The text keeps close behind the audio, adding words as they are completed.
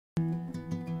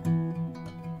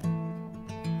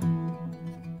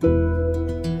I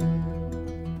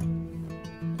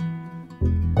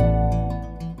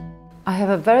have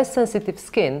a very sensitive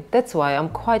skin, that's why I'm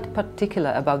quite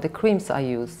particular about the creams I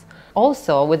use.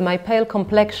 Also, with my pale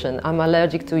complexion, I'm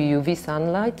allergic to UV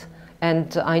sunlight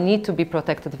and I need to be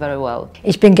protected very well.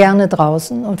 Ich bin gerne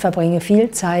draußen und verbringe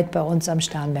viel Zeit bei uns am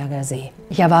Starnberger See.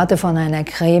 Ich erwarte von einer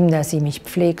Creme, dass sie mich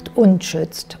pflegt und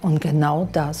schützt, und genau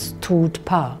das tut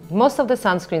Par. Most of the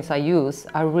sunscreens I use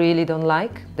I really don't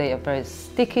like. They are very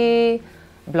sticky,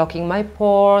 blocking my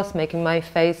pores, making my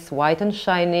face white and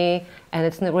shiny, and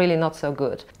it's really not so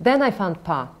good. Then I found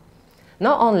Par.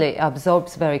 Not only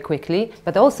absorbs very quickly,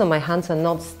 but also my hands are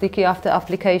not sticky after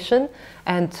application,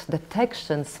 and the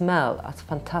texture and smell are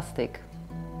fantastic.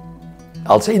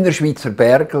 Als Innerschweizer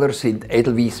Bergler sind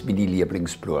Edelweiss meine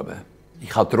Lieblingsblumen.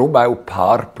 Ich habe darum auch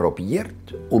Par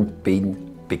probiert und bin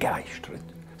begeistert.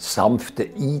 Das sanfte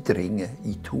Eindringen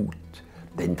in die Haut,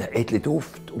 dann der edle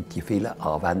Duft und die vielen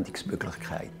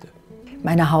Anwendungsmöglichkeiten.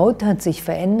 Meine Haut hat sich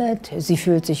verändert, sie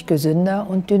fühlt sich gesünder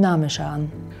und dynamischer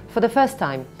an. For the first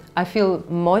time, I feel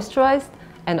moisturized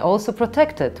and also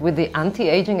protected with the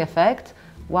anti-aging effect.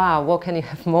 Wow, what can you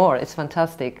have more? It's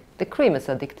fantastic. The cream is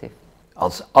addictive.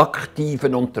 Als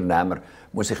aktiver Unternehmer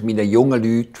muss ich meinen jungen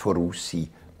Leuten voraus sein.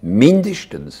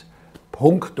 Mindestens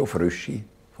punkto Frische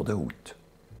von der Haut.